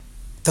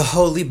The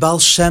Holy Baal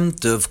Shem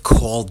Tov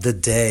called the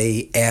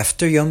day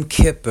after Yom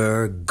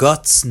Kippur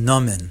Guts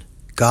Nomen,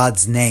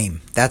 God's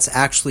name. That's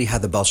actually how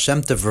the Baal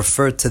Shem Tov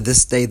referred to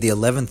this day, the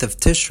 11th of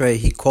Tishrei.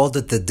 He called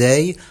it the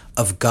day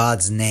of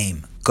God's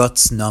name,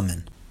 Guts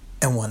Nomen.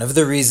 And one of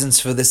the reasons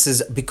for this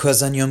is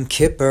because on Yom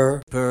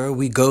Kippur,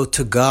 we go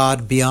to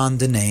God beyond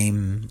the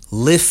name.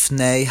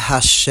 Lifnei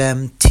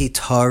Hashem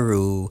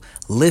titharu,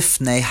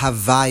 Lifnei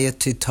Havaya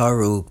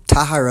titharu.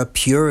 Tahara,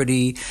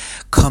 purity,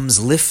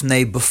 comes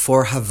Lifnei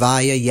before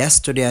Havaya.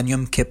 Yesterday on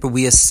Yom Kippur,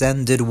 we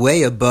ascended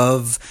way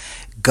above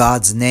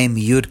God's name,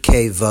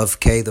 Yud-Kei,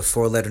 Vav-Kei, the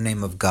four-letter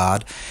name of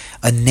God.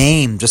 A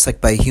name, just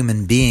like by a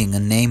human being, a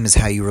name is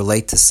how you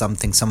relate to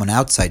something, someone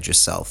outside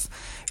yourself.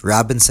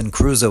 Robinson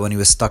Crusoe, when he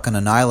was stuck on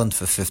an island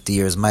for 50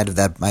 years, might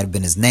have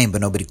been his name, but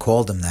nobody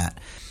called him that.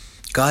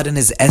 God in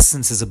his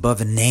essence is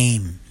above a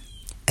name,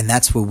 and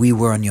that's where we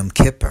were on Yom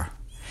Kippur.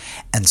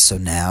 And so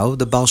now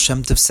the Baal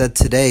Shem Tov said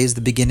today is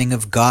the beginning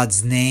of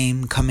God's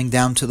name coming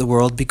down to the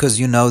world, because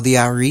the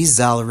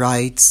Arizal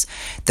writes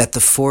that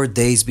the 4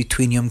 days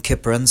between Yom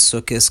Kippur and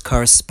Sukkot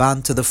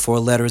correspond to the 4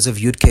 letters of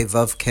Yud-Kei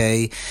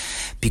Vav-Kei,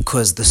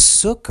 because the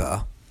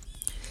Sukkah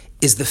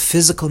is the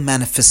physical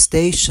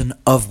manifestation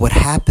of what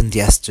happened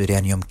yesterday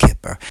on Yom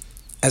Kippur.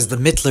 As the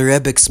Mittler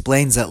Rebbe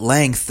explains at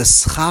length, the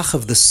schach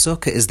of the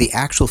sukkah is the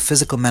actual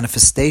physical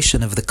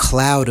manifestation of the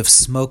cloud of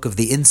smoke of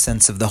the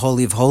incense of the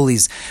Holy of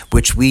Holies,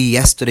 which we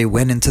yesterday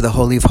went into the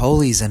Holy of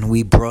Holies and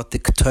we brought the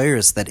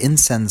ketores, that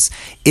incense,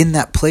 in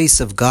that place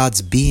of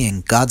God's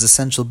being, God's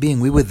essential being.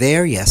 We were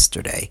there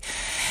yesterday.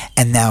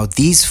 And now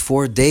these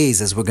 4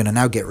 days, as we're going to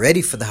now get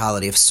ready for the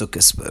holiday of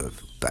Sukkot,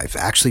 by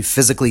actually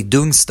physically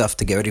doing stuff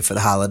to get ready for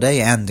the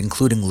holiday and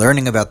including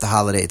learning about the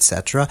holiday,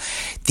 etc.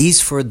 These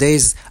 4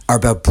 days are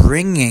about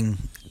bringing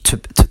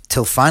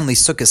till finally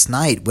Sukkot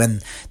night,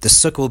 when the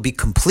Sukkah will be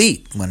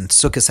complete, when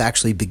Sukkot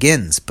actually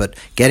begins. But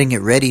getting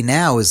it ready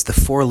now is the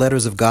 4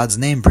 letters of God's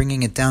name,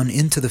 bringing it down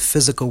into the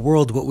physical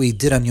world, what we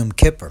did on Yom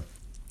Kippur,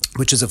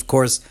 which is, of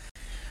course,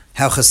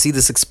 how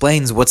Chassidus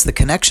explains what's the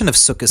connection of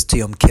Sukkot to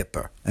Yom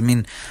Kippur. I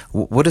mean,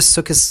 what is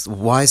Sukkot?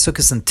 Why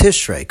Sukkot in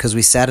Tishrei? Because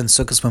we sat in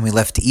Sukkot when we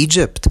left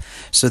Egypt.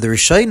 So the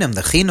Rishonim,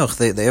 the Chinuch,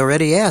 they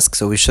already asked.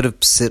 So we should have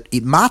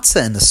eat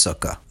matzah in the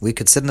Sukkah. We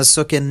could sit in the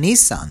Sukkah in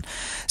Nisan.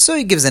 So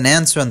he gives an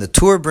answer, and the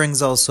Tur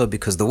brings also,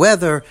 because the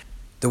weather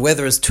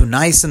is too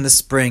nice in the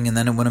spring, and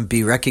then it wouldn't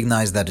be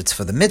recognized that it's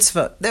for the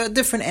mitzvah. There are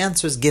different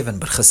answers given,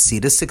 but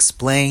Chassidus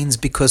explains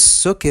because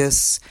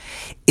Sukkot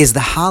is the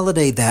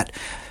holiday that,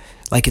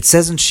 like it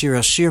says in Shir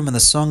Hashirim, in the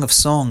Song of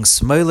Songs,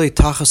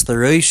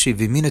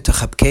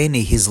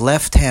 his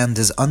left hand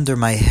is under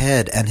my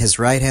head and his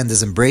right hand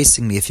is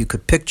embracing me. If you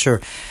could picture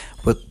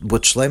what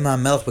Shlomo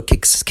HaMelech, what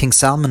King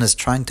Solomon is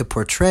trying to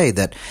portray,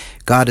 that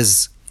God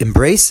is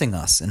embracing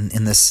us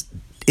in this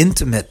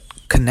intimate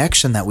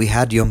connection that we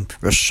had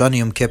Rosh Hashanah,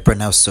 Yom Kippur,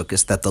 now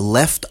Sukkot, that the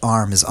left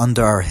arm is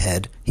under our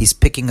head. He's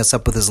picking us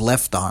up with his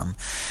left arm,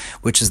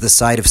 which is the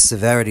side of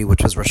severity,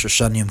 which was Rosh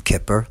Hashanah, Yom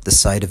Kippur, the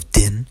side of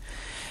din.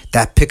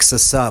 That picks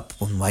us up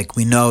when, like,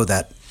 we know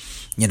that,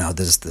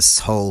 there's this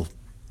whole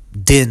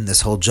din,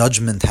 this whole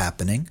judgment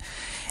happening.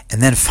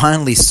 And then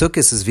finally, Sukkot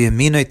is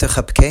v'yaminoi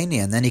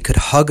techapkeni, and then he could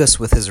hug us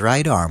with his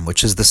right arm,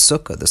 which is the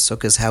Sukkah. The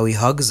Sukkah is how he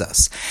hugs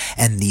us.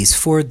 And these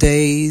 4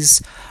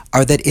 days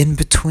are that in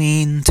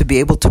between, to be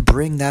able to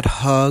bring that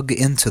hug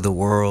into the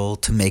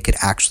world, to make it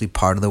actually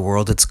part of the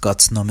world. It's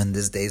Guts Nomen.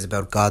 This day is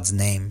about God's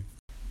name.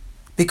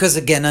 Because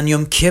again, on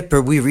Yom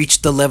Kippur, we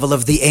reached the level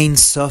of the Ein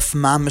Sof,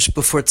 Mamish,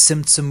 before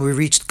Tzimtzum. We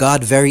reached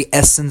God, very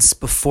essence,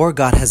 before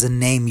God has a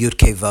name,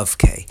 Yud-Kei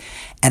Vav-Kei.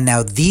 And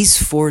now these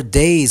 4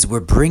 days, we're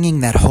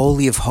bringing that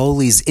Holy of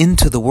Holies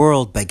into the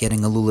world by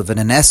getting a lulav and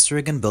an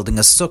esrog, and building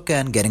a sukkah,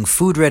 and getting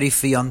food ready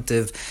for Yom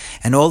Tov,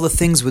 and all the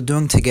things we're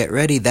doing to get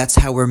ready. That's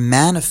how we're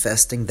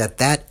manifesting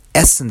that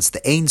essence,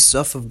 the Ein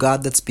Sof of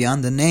God that's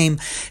beyond the name,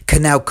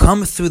 can now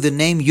come through the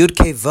name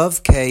Yud-Kei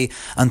Vav-Kei.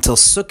 Until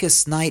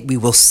Sukkot night, we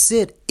will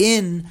sit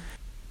in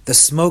the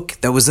smoke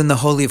that was in the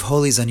Holy of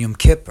Holies on Yom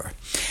Kippur.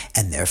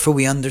 And therefore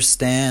we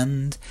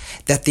understand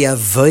that the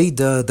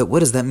Avodah, that what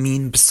does that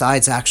mean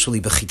besides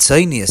actually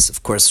B'chitzonius?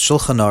 Of course,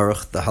 Shulchan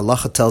Aruch, the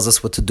halacha tells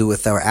us what to do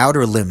with our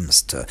outer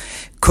limbs, to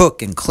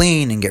cook and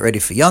clean and get ready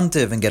for Yom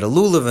Tov and get a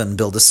lulav and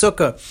build a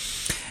sukkah.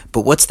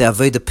 But what's the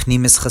Avodah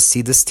Pnimis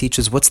Chassidus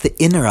teaches? What's the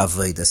inner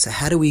Avodah? So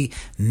how do we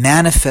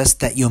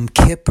manifest that Yom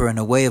Kippur in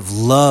a way of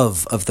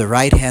love, of the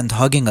right hand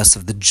hugging us,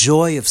 of the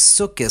joy of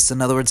Sukkot?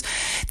 In other words,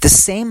 the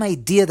same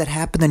idea that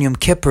happened in Yom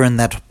Kippur in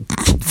that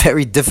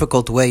very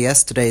difficult way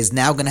yesterday is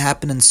now going to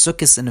happen in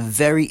Sukkot in a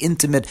very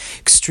intimate,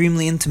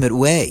 extremely intimate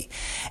way.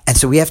 And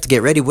so we have to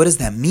get ready. What does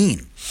that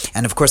mean?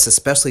 And of course,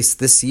 especially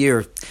this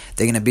year,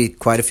 there are going to be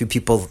quite a few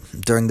people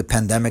during the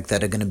pandemic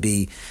that are going to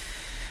be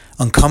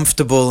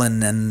uncomfortable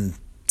and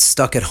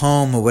stuck at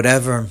home or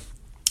whatever.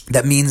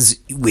 That means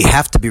we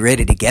have to be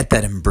ready to get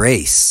that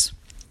embrace.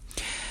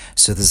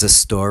 So there's a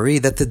story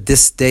that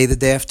this day, the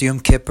day after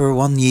Yom Kippur,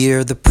 1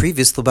 year, the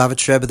previous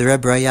Lubavitch Rebbe, the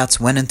Rebbe Rayatz,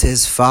 went into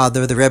his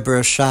father, the Rebbe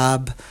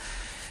Rashab,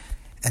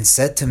 and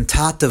said to him,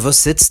 Tata, was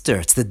sitzt there?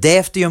 It's the day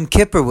after Yom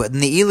Kippur. In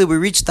the Eli, we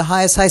reached the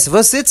highest heights.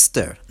 Was sitzt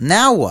there?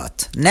 Now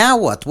what? Now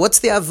what? What's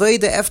the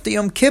Avodah after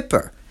Yom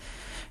Kippur?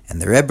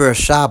 And the Rebbe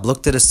Rashab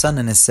looked at his son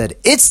and he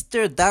said,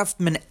 Itzter darf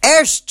man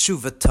erst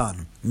tshuva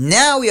ton.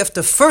 Now we have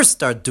to first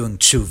start doing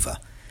tshuva.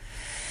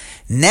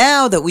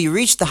 Now that we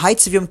reached the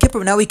heights of Yom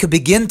Kippur, now we can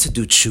begin to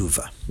do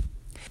tshuva.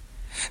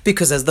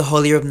 Because as the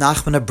holy Reb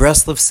Nachman of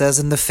Breslov says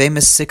in the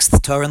famous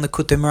 6th Torah in the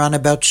Likutei Moharan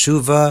about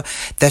tshuva,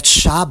 that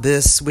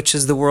Shabbos, which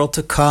is the world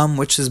to come,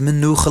 which is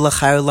Menucha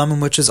L'Chayei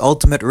Olamim, which is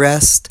ultimate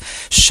rest,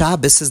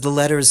 Shabbos is the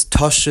letters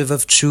Toshiv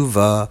of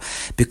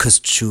tshuva, because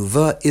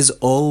tshuva is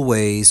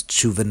always,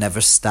 tshuva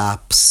never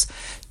stops.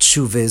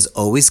 Tshuva is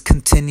always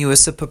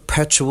continuous, a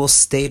perpetual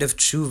state of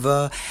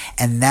tshuva,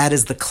 and that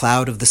is the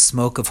cloud of the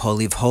smoke of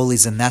Holy of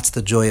Holies, and that's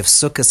the joy of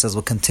Sukkot, as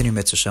we'll continue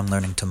Mitzvah Shem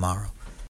learning tomorrow.